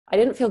I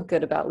didn't feel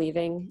good about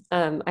leaving.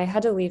 I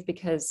had to leave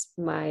because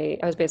I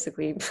was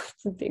basically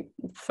being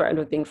threatened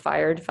with being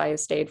fired if I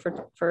stayed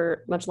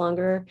for much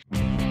longer. Do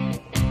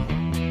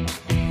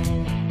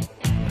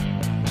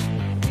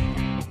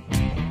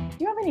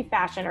you have any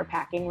fashion or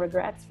packing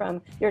regrets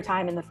from your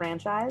time in the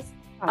franchise?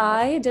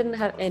 I didn't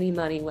have any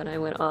money when I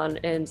went on,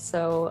 and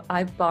so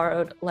I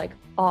borrowed like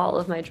all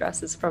of my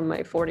dresses from my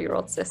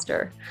 40-year-old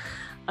sister,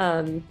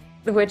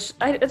 which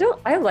I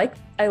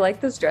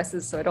like those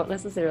dresses, so I don't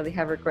necessarily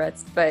have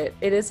regrets. But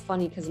it is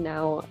funny because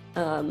now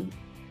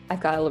I've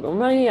got a little more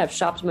money. I've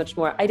shopped much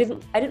more. I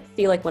didn't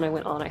feel like when I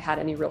went on I had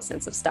any real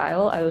sense of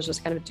style. I was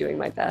just kind of doing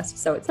my best,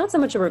 so it's not so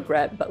much a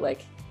regret, but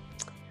like,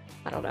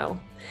 I don't know.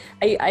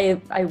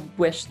 I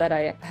wish that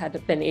I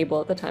had been able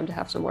at the time to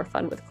have some more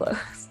fun with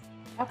clothes.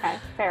 Okay,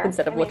 fair.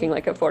 Instead of looking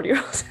like a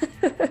 40-year-old.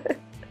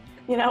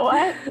 You know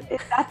what?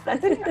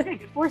 That's a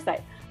good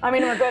foresight. I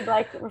mean, a good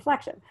like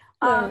reflection.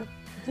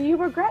 Do you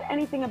regret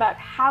anything about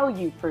how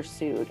you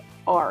pursued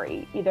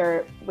Ari?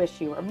 Either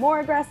wish you were more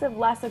aggressive,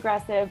 less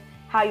aggressive,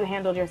 how you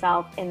handled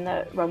yourself in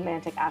the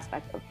romantic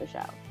aspect of the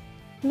show?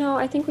 No,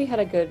 I think we had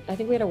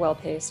a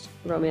well-paced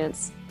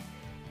romance.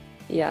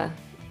 Yeah.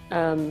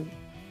 I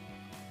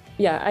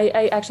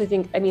actually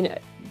think, I mean,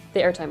 the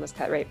airtime was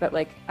cut, right? But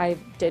like, I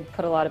did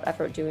put a lot of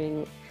effort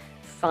doing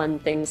fun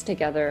things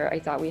together. I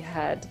thought we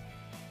had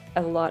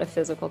a lot of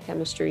physical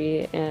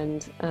chemistry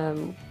and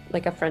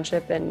like a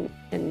friendship and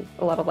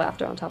a lot of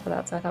laughter on top of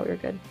that. So I thought we were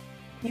good.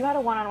 You had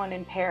a one-on-one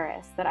in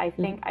Paris that I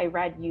think I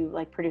read you,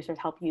 like producers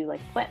help you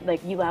like plan,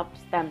 like you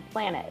helped them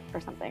plan it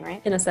or something,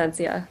 right? In a sense,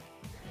 yeah.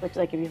 Which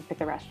like if you pick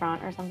the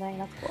restaurant or something,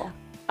 that's cool.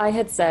 I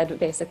had said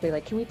basically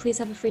like, can we please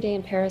have a free day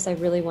in Paris? I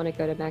really want to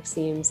go to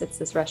Maxime's. It's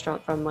this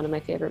restaurant from one of my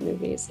favorite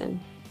movies, and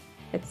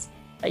it's,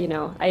 you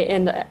know, I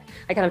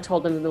kind of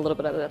told them a little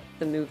bit of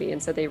the movie,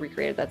 and so they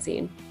recreated that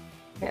scene.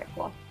 Very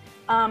cool.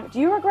 Do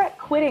you regret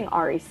quitting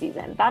Ari's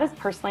season? That is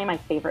personally my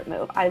favorite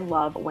move. I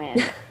love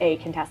when a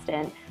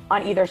contestant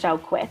on either show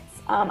quits.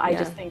 I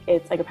just think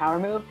it's like a power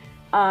move.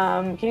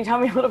 Can you tell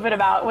me a little bit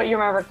about what you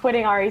remember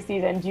quitting Ari's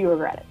season? Do you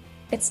regret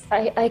it?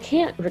 I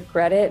can't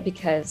regret it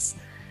because,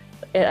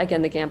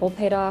 again, the gamble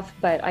paid off,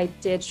 but I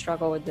did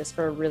struggle with this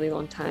for a really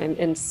long time.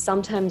 And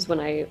sometimes when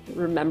I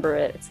remember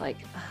it, it's like,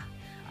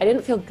 I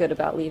didn't feel good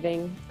about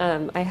leaving.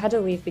 I had to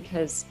leave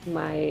because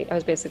I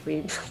was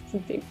basically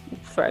being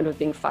threatened with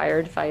being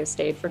fired if I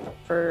stayed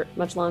for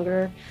much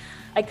longer.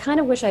 I kind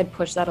of wish I had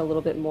pushed that a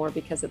little bit more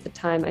because at the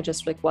time I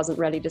just like wasn't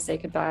ready to say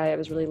goodbye. I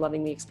was really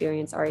loving the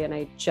experience, Ari, and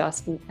I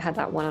just had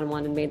that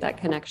one-on-one and made that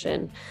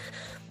connection.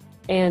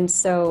 And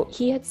so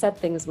he had said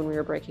things when we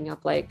were breaking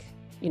up, like,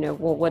 you know,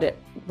 well, would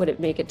it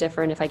make it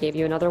different if I gave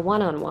you another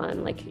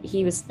one-on-one? Like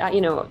he was, you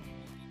know,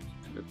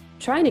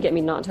 trying to get me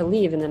not to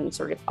leave and then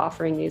sort of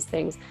offering these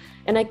things.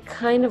 And I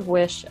kind of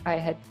wish I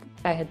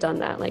had done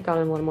that, like gone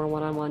on one more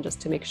one-on-one just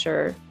to make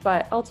sure.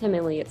 But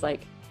ultimately it's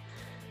like,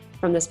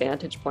 from this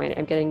vantage point,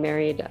 I'm getting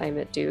married, I'm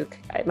at Duke,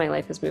 my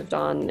life has moved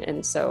on,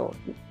 and so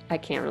I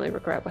can't really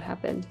regret what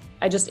happened.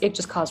 It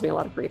just caused me a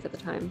lot of grief at the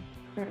time.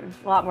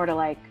 A lot more to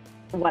like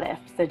what if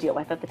to deal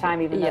with at the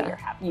time, even though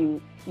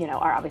you know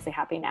are obviously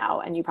happy now,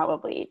 and you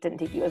probably didn't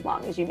take you as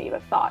long as you may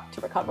have thought to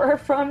recover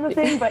from the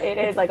thing, but it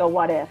is like a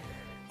what if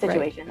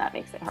situation that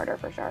makes it harder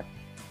for sure.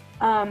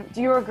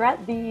 Do you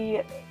regret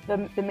the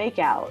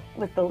makeout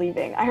with the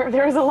leaving?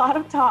 There was a lot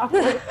of talk.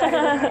 I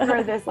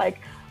remember this like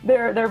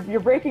you're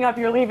breaking up,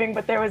 you're leaving,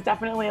 but there was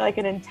definitely like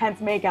an intense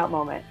makeout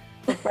moment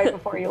just right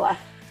before you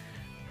left.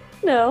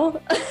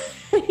 No,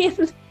 I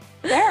mean,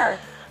 fair.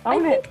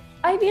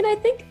 I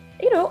think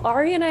you know,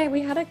 Ari and I,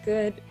 we had a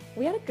good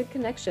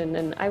connection,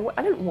 and I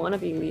didn't want to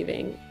be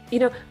leaving. You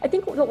know, I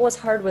think what was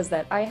hard was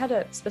that I had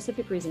a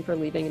specific reason for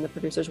leaving and the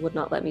producers would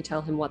not let me tell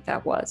him what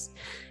that was.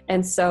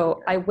 And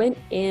so I went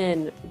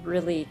in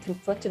really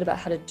conflicted about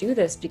how to do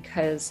this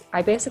because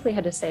I basically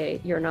had to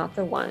say, you're not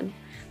the one,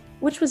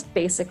 which was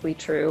basically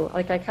true.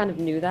 Like I kind of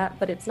knew that,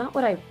 but it's not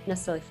what I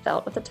necessarily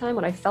felt at the time.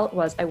 What I felt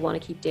was, I want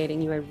to keep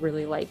dating you. I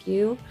really like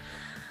you.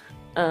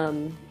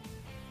 And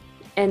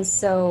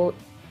so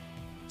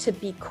to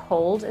be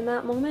cold in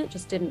that moment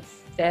just didn't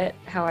fit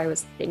how I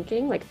was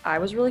thinking. Like I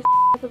was really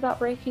up about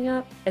breaking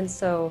up. And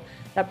so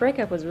that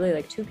breakup was really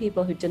like two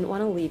people who didn't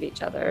want to leave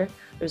each other.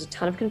 There was a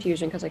ton of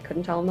confusion because I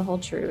couldn't tell them the whole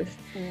truth.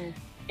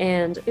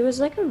 And it was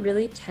like a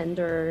really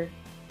tender,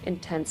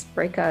 intense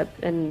breakup.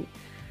 And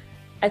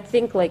I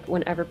think like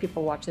whenever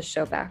people watch the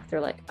show back,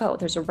 they're like, oh,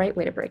 there's a right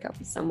way to break up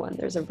with someone.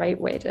 There's a right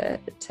way to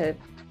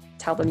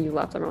tell them you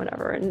love them or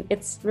whatever. And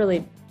it's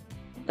really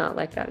not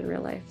like that in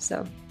real life.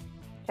 So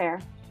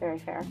fair. Very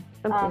fair.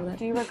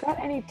 Do you regret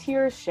any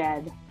tears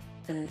shed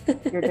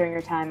during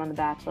your time on The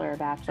Bachelor or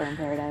Bachelor in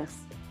Paradise?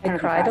 I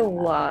cried a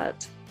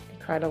lot.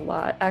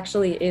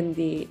 Actually, in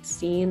the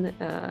scene,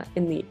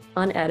 in the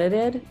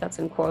unedited, that's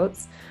in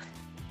quotes,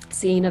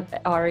 scene of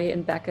Ari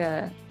and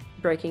Becca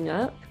breaking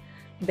up,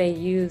 they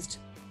used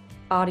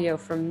audio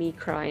from me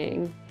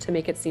crying to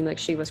make it seem like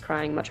she was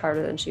crying much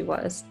harder than she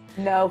was.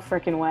 No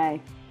freaking way.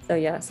 So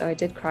yeah, so I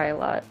did cry a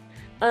lot.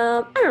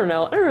 I don't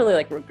know. I don't really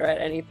like regret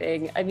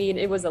anything. I mean,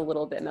 it was a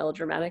little bit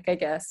melodramatic, I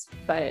guess,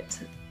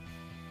 but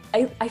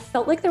I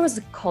felt like there was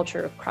a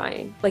culture of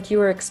crying. Like you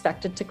were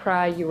expected to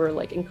cry, you were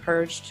like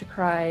encouraged to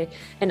cry.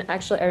 And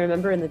actually, I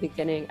remember in the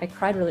beginning, I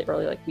cried really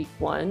early, like week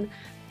 1,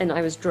 and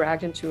I was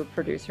dragged into a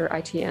producer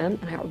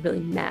ITM, and I got really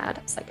mad.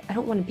 I was like, I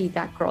don't want to be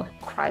that girl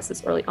who cries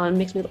this early on. It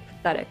makes me look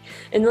pathetic.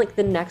 And like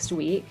the next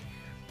week,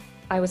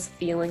 I was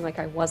feeling like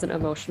I wasn't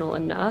emotional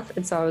enough.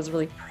 And so I was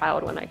really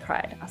proud when I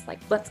cried. I was like,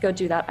 let's go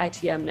do that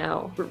ITM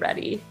now. We're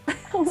ready.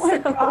 Oh my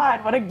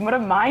God, what a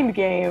mind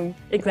game.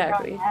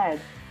 Exactly.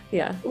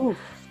 Yeah. Ooh,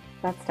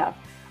 that's tough.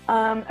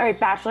 All right,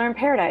 Bachelor in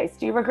Paradise.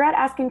 Do you regret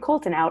asking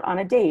Colton out on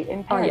a date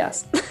in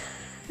Paradise? Oh,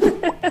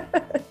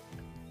 yes.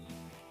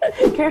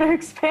 Care to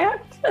expand?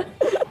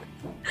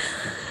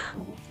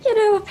 You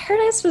know,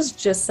 Paradise was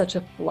just such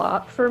a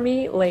flop for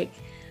me. Like,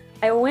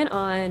 I went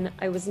on,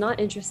 I was not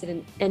interested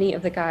in any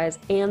of the guys,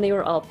 and they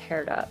were all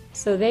paired up.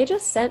 So they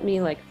just sent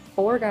me like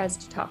 4 guys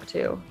to talk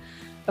to.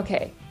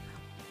 Okay,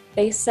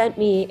 they sent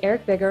me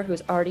Eric Bigger,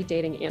 who's already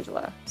dating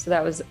Angela. So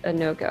that was a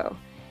no-go.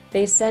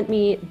 They sent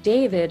me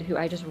David, who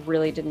I just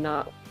really did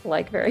not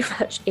like very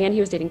much. And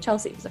he was dating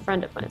Chelsea, who's a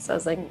friend of mine. So I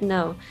was like,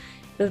 no.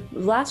 The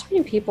last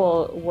few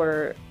people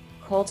were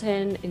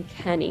Colton and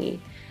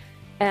Kenny.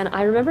 And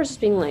I remember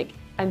just being like,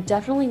 I'm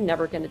definitely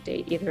never going to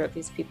date either of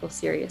these people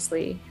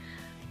seriously.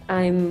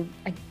 I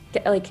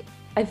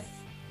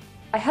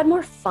had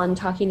more fun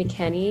talking to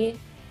Kenny,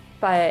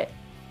 but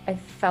I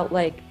felt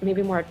like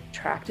maybe more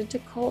attracted to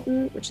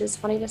Colton, which is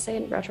funny to say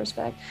in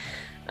retrospect.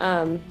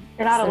 You're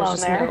not alone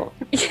there.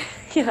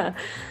 Yeah.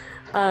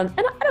 And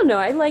I don't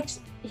know,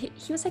 he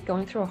was like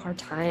going through a hard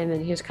time,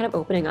 and he was kind of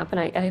opening up, and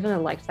I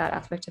even liked that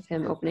aspect of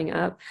him opening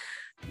up.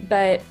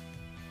 But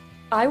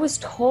I was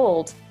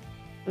told,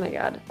 oh my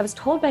God, I was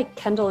told by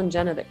Kendall and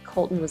Jenna that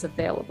Colton was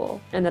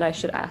available and that I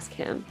should ask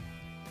him.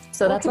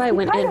 So that's why I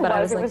went in, but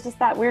I was like, it was just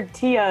that weird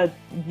Tia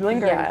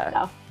lingering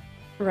stuff.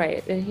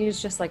 Right. And he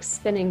was just like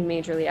spinning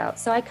majorly out.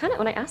 So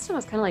when I asked him, I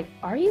was kind of like,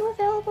 are you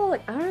available?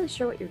 Like, I'm not really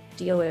sure what your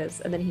deal is.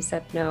 And then he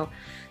said no.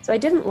 So I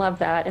didn't love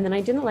that. And then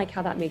I didn't like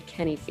how that made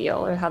Kenny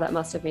feel, or how that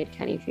must have made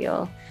Kenny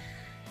feel.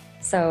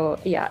 So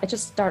yeah, it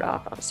just started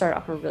off on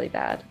a really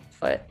bad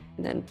foot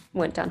and then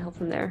went downhill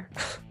from there.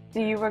 Do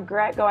you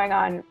regret going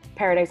on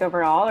Paradise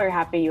overall, or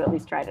happy you at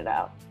least tried it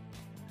out?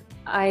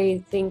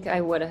 I think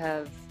I would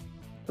have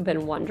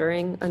been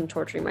wondering and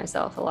torturing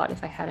myself a lot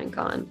if I hadn't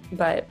gone,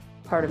 but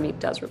part of me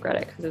does regret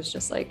it because it was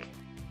just like,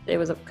 it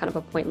was a kind of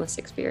a pointless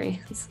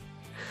experience.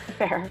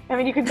 Fair. I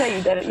mean, you could say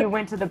you did it. You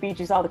went to the beach,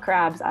 you saw the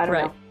crabs. I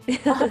don't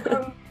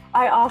know.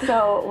 I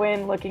also,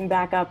 when looking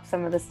back up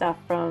some of the stuff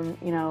from,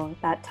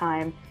 that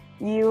time,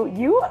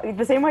 you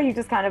the same way you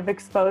just kind of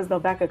exposed the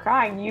Becca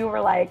crying, you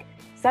were like,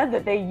 said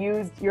that they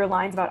used your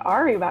lines about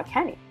Ari about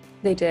Kenny.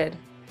 They did.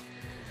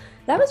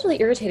 That was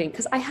really irritating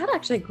because I had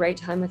actually a great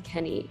time with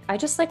Kenny. I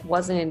just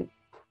wasn't,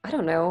 I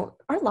don't know,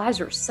 our lives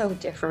were so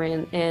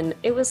different, and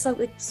it was so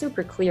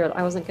super clear that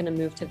I wasn't going to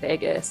move to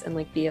Vegas and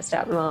be a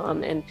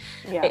stepmom, and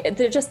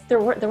there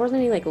wasn't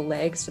any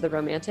legs to the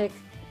romantic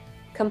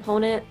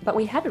component, but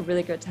we had a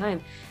really good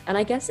time. And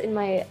I guess in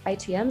my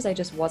ITMs I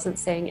just wasn't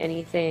saying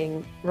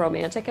anything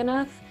romantic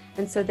enough,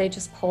 and so they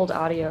just pulled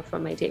audio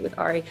from my date with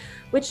Ari,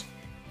 which,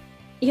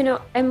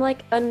 I'm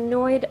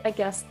annoyed, I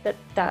guess,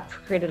 that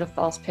created a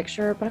false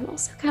picture, but I'm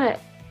also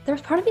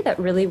there's part of me that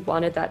really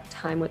wanted that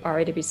time with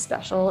Ari to be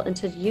special, and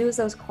to use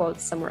those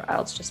quotes somewhere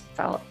else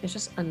it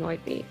just annoyed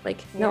me.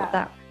 No,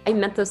 that I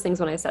meant those things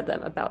when I said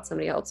them about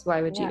somebody else.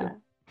 Why would you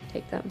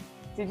take them?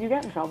 Did you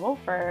get in trouble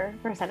for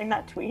sending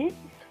that tweet?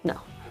 No.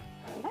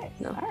 Nice.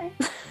 No. All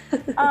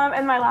right.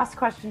 And my last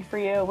question for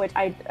you, which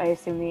I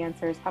assume the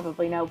answer is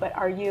probably no, but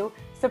are you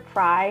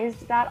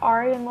surprised that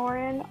Ari and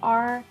Lauren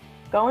are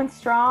going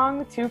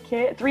strong,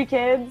 3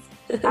 kids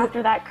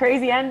after that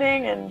crazy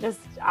ending, and just,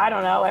 I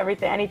don't know,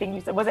 anything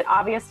you said? Was it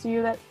obvious to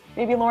you that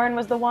maybe Lauren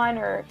was the one,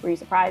 or were you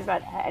surprised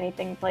about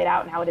anything played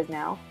out and how it is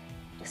now?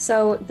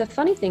 So the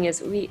funny thing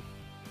is,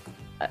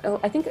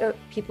 I think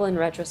people in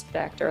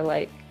retrospect are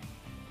like,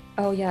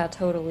 oh yeah,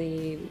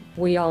 totally,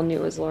 we all knew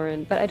it was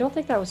Lauren, but I don't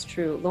think that was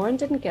true. Lauren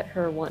didn't get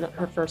her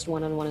first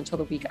one-on-one until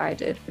the week I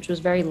did, which was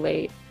very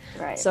late.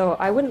 Right. So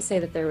I wouldn't say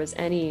that there was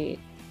any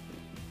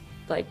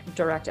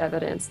direct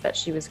evidence that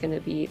she was going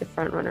to be the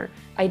front runner.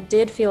 I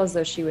did feel as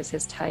though she was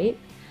his type,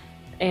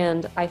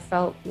 and I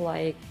felt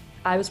like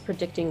I was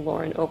predicting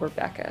Lauren over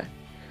Becca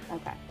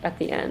at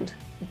the end.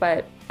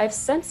 But I've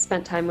since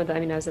spent time with them. I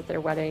mean, I was at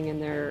their wedding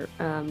and their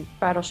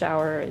bridal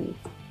shower and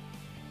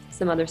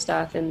some other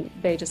stuff, and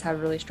they just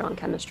have really strong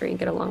chemistry and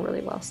get along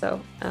really well.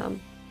 So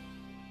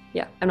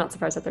yeah, I'm not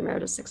surprised that their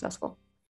marriage is successful.